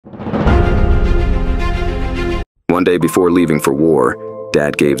One day before leaving for war,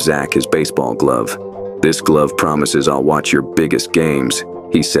 Dad gave Zach his baseball glove. "This glove promises I'll watch your biggest games,"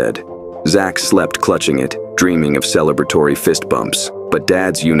 he said. Zach slept clutching it, dreaming of celebratory fist bumps. But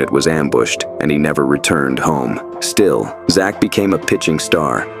Dad's unit was ambushed, and he never returned home. Still, Zach became a pitching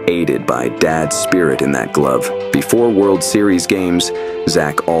star, aided by Dad's spirit in that glove. Before World Series games,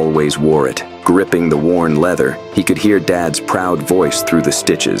 Zach always wore it. Gripping the worn leather, he could hear Dad's proud voice through the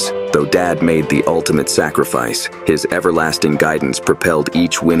stitches. Though Dad made the ultimate sacrifice, his everlasting guidance propelled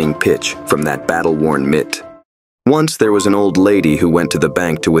each winning pitch from that battle-worn mitt. Once there was an old lady who went to the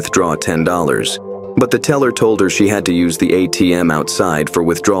bank to withdraw $10. But the teller told her she had to use the ATM outside for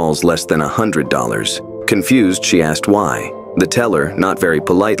withdrawals less than $100. Confused, she asked why. The teller, not very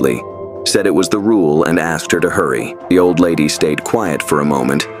politely, said it was the rule and asked her to hurry. The old lady stayed quiet for a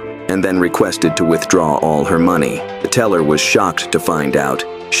moment and then requested to withdraw all her money. The teller was shocked to find out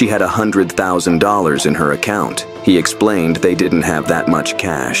she had $100,000 in her account. He explained they didn't have that much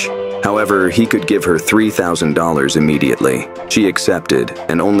cash. However, he could give her $3,000 immediately. She accepted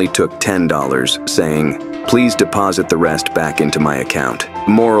and only took $10, saying, "Please deposit the rest back into my account."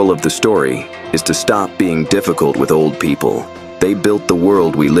 Moral of the story is to stop being difficult with old people. They built the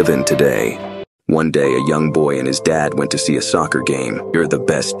world we live in today. One day, a young boy and his dad went to see a soccer game. "You're the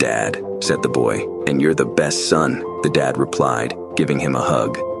best, Dad," said the boy. "And you're the best son," the dad replied, giving him a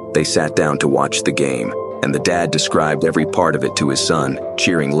hug. They sat down to watch the game, and the dad described every part of it to his son,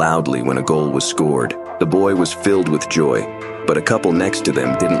 cheering loudly when a goal was scored. The boy was filled with joy, but a couple next to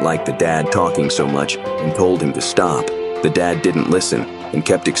them didn't like the dad talking so much and told him to stop. The dad didn't listen and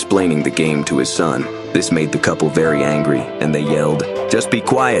kept explaining the game to his son. This made the couple very angry, and they yelled, "Just be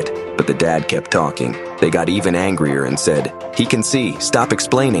quiet!" But the dad kept talking. They got even angrier and said, "He can see, stop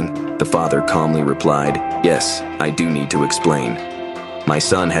explaining." The father calmly replied, "Yes, I do need to explain. My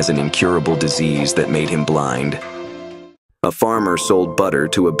son has an incurable disease that made him blind." A farmer sold butter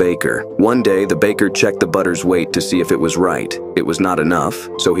to a baker. One day, the baker checked the butter's weight to see if it was right. It was not enough,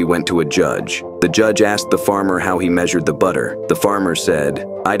 so he went to a judge. The judge asked the farmer how he measured the butter. The farmer said,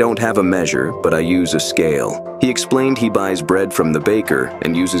 "I don't have a measure, but I use a scale." He explained he buys bread from the baker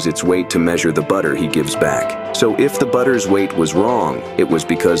and uses its weight to measure the butter he gives back. So if the butter's weight was wrong, it was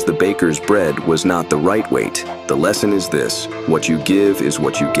because the baker's bread was not the right weight. The lesson is this: what you give is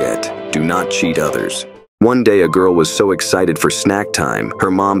what you get. Do not cheat others. One day, a girl was so excited for snack time,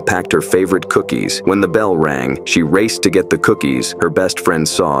 her mom packed her favorite cookies. When the bell rang, she raced to get the cookies her best friend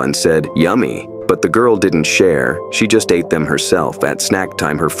saw and said, "Yummy." But the girl didn't share, she just ate them herself. At snack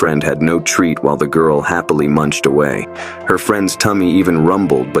time, her friend had no treat while the girl happily munched away. Her friend's tummy even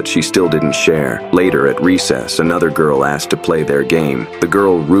rumbled, but she still didn't share. Later, at recess, another girl asked to play their game. The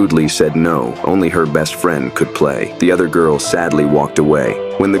girl rudely said no, only her best friend could play. The other girl sadly walked away.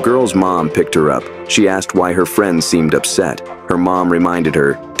 When the girl's mom picked her up, she asked why her friend seemed upset. Her mom reminded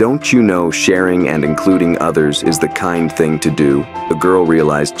her, "Don't you know sharing and including others is the kind thing to do?" The girl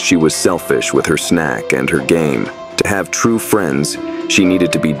realized she was selfish with her snack and her game. To have true friends, she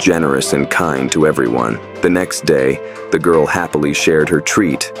needed to be generous and kind to everyone. The next day, the girl happily shared her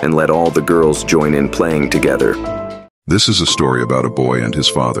treat and let all the girls join in playing together. This is a story about a boy and his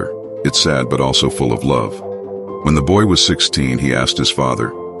father. It's sad but also full of love. When the boy was 16, he asked his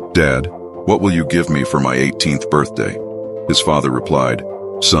father, "Dad, what will you give me for my 18th birthday?" His father replied,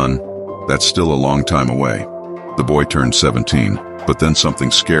 "Son, that's still a long time away." The boy turned 17, but then something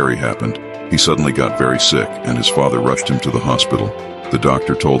scary happened. He suddenly got very sick, and his father rushed him to the hospital. The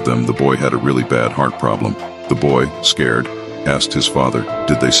doctor told them the boy had a really bad heart problem. The boy, scared, asked his father,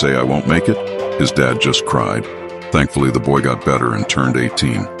 "Did they say I won't make it?" His dad just cried. Thankfully, the boy got better and turned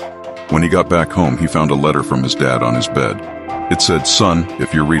 18. When he got back home, he found a letter from his dad on his bed. It said, "Son,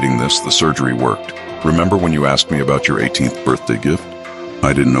 if you're reading this, the surgery worked. Remember when you asked me about your 18th birthday gift?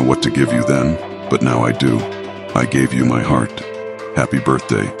 I didn't know what to give you then, but now I do. I gave you my heart. Happy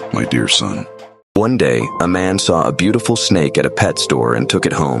birthday, my dear son." One day, a man saw a beautiful snake at a pet store and took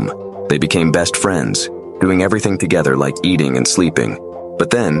it home. They became best friends, doing everything together like eating and sleeping. But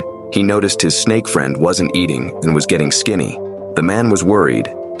then, he noticed his snake friend wasn't eating and was getting skinny. The man was worried,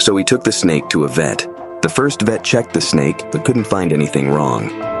 so he took the snake to a vet. The first vet checked the snake but couldn't find anything wrong.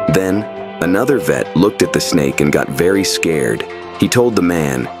 Then, another vet looked at the snake and got very scared. He told the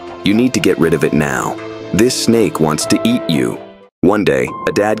man, "You need to get rid of it now. This snake wants to eat you." One day,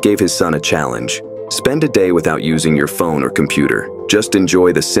 a dad gave his son a challenge. Spend a day without using your phone or computer. Just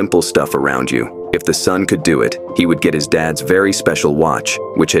enjoy the simple stuff around you. If the son could do it, he would get his dad's very special watch,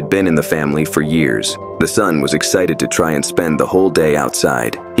 which had been in the family for years. The son was excited to try and spend the whole day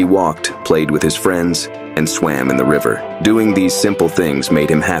outside. He walked, played with his friends, and swam in the river. Doing these simple things made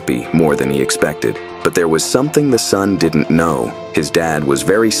him happy more than he expected. But there was something the son didn't know. His dad was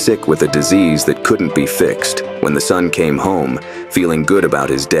very sick with a disease that couldn't be fixed. When the son came home, feeling good about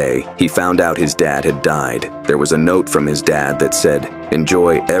his day, he found out his dad had died. There was a note from his dad that said,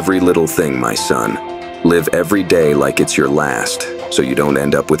 "Enjoy every little thing, my son. Live every day like it's your last, so you don't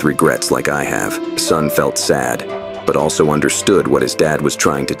end up with regrets like I have." The son felt sad, but also understood what his dad was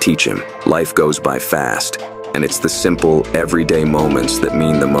trying to teach him. Life goes by fast, and it's the simple, everyday moments that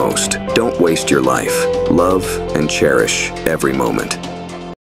mean the most. Don't waste your life. Love and cherish every moment.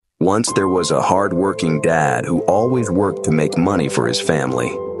 Once there was a hard-working dad who always worked to make money for his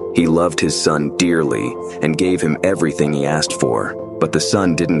family. He loved his son dearly and gave him everything he asked for, but the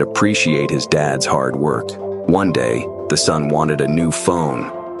son didn't appreciate his dad's hard work. One day, the son wanted a new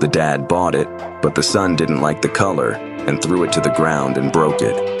phone. The dad bought it, but the son didn't like the color and threw it to the ground and broke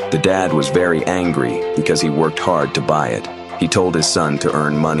it. The dad was very angry because he worked hard to buy it. He told his son to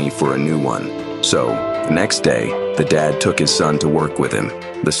earn money for a new one. So, the next day, the dad took his son to work with him.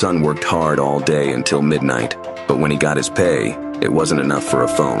 The son worked hard all day until midnight, but when he got his pay, it wasn't enough for a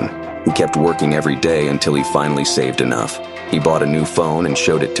phone. He kept working every day until he finally saved enough. He bought a new phone and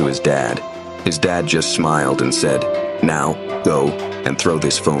showed it to his dad. His dad just smiled and said, "Now, go and throw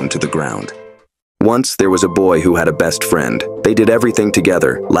this phone to the ground." Once there was a boy who had a best friend. They did everything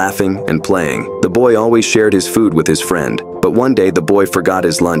together, laughing and playing. The boy always shared his food with his friend. But one day the boy forgot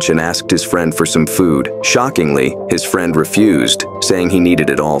his lunch and asked his friend for some food. Shockingly, his friend refused, saying he needed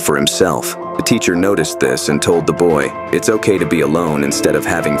it all for himself. The teacher noticed this and told the boy, "It's okay to be alone instead of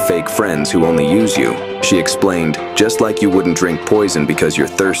having fake friends who only use you." She explained, "Just like you wouldn't drink poison because you're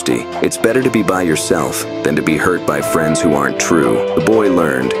thirsty, it's better to be by yourself than to be hurt by friends who aren't true." The boy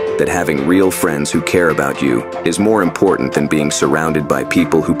learned that having real friends who care about you is more important than being surrounded by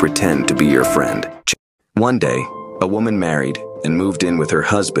people who pretend to be your friend. One day, a woman married and moved in with her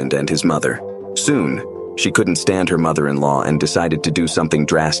husband and his mother. Soon, she couldn't stand her mother-in-law and decided to do something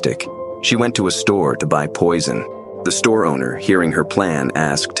drastic. She went to a store to buy poison. The store owner, hearing her plan,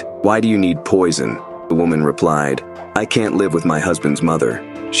 asked, "Why do you need poison?" The woman replied, "I can't live with my husband's mother.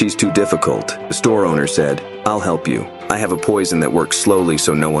 She's too difficult." The store owner said, "I'll help you. I have a poison that works slowly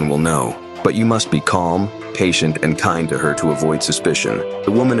so no one will know. But you must be calm, patient, and kind to her to avoid suspicion."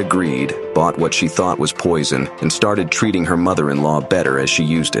 The woman agreed, bought what she thought was poison, and started treating her mother-in-law better as she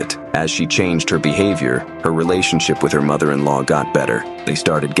used it. As she changed her behavior, her relationship with her mother-in-law got better. They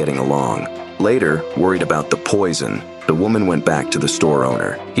started getting along. Later, worried about the poison, the woman went back to the store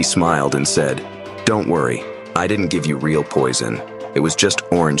owner. He smiled and said, "Don't worry, I didn't give you real poison. It was just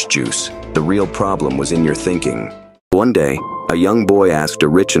orange juice. The real problem was in your thinking." One day, a young boy asked a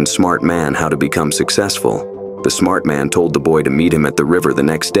rich and smart man how to become successful. The smart man told the boy to meet him at the river the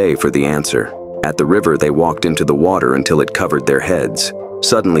next day for the answer. At the river, they walked into the water until it covered their heads.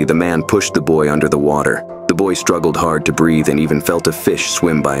 Suddenly, the man pushed the boy under the water. The boy struggled hard to breathe and even felt a fish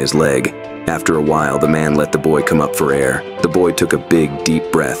swim by his leg. After a while, the man let the boy come up for air. The boy took a big, deep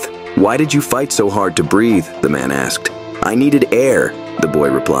breath. "Why did you fight so hard to breathe?" the man asked. "I needed air," the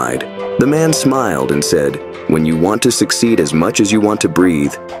boy replied. The man smiled and said, "When you want to succeed as much as you want to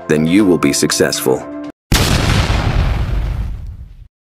breathe, then you will be successful."